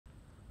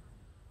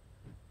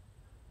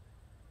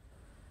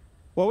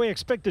Well, we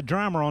expected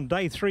drama on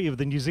day 3 of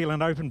the New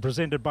Zealand Open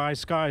presented by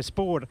Sky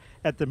Sport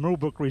at the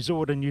Millbrook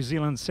Resort in New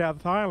Zealand's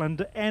South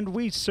Island, and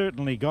we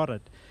certainly got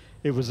it.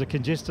 It was a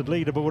congested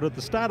leaderboard at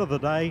the start of the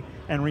day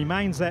and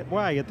remains that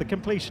way at the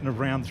completion of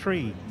round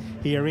 3.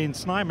 Here Ian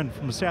Snyman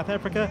from South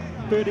Africa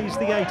birdies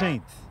the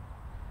 18th.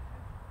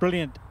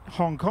 Brilliant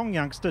Hong Kong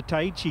youngster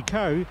Taichi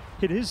Ko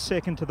hit his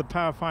second to the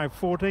par 5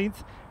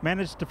 14th,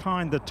 managed to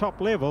find the top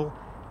level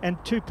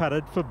and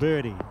two-putted for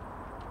birdie.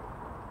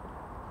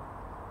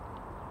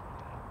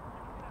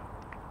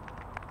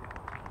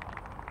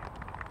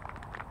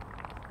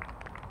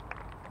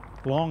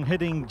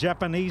 Long-hitting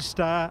Japanese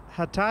star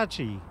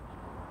Hitachi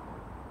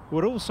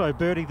would also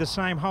birdie the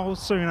same hole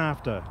soon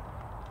after.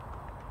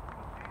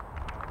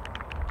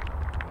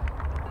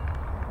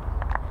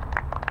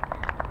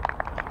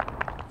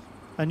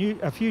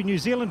 A few New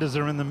Zealanders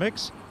are in the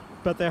mix,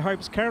 but their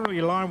hopes currently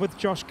lie with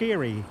Josh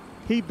Geary.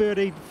 He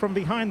birdied from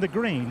behind the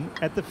green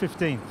at the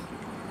 15th.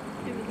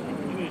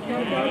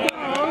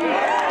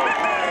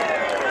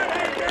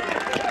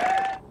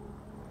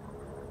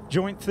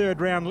 Joint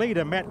third round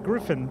leader Matt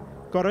Griffin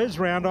got his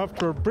round off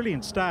to a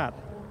brilliant start.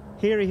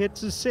 Here he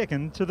hits his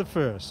second to the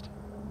first.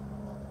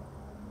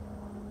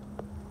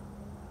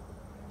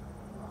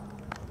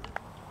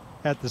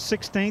 At the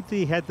 16th,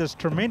 he had this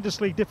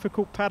tremendously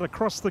difficult putt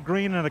across the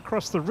green and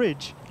across the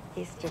ridge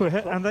for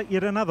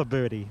yet another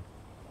birdie.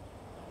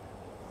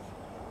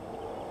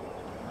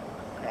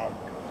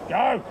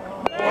 Go!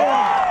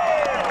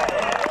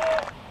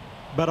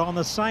 But on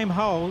the same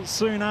hole,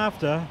 soon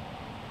after,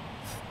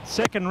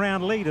 second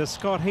round leader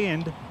Scott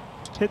Hend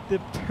hit the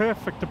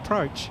perfect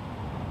approach,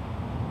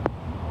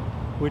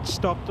 which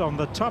stopped on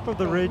the top of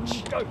the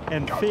ridge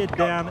and fed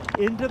down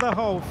into the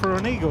hole for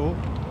an eagle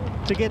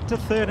to get to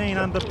 13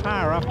 under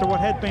par after what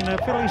had been a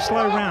fairly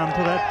slow round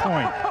to that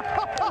point.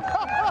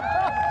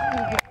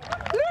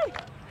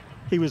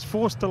 He was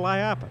forced to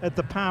lay up at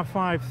the par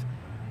 5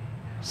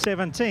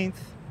 17th,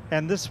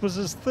 and this was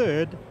his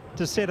third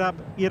to set up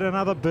yet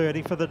another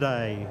birdie for the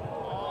day.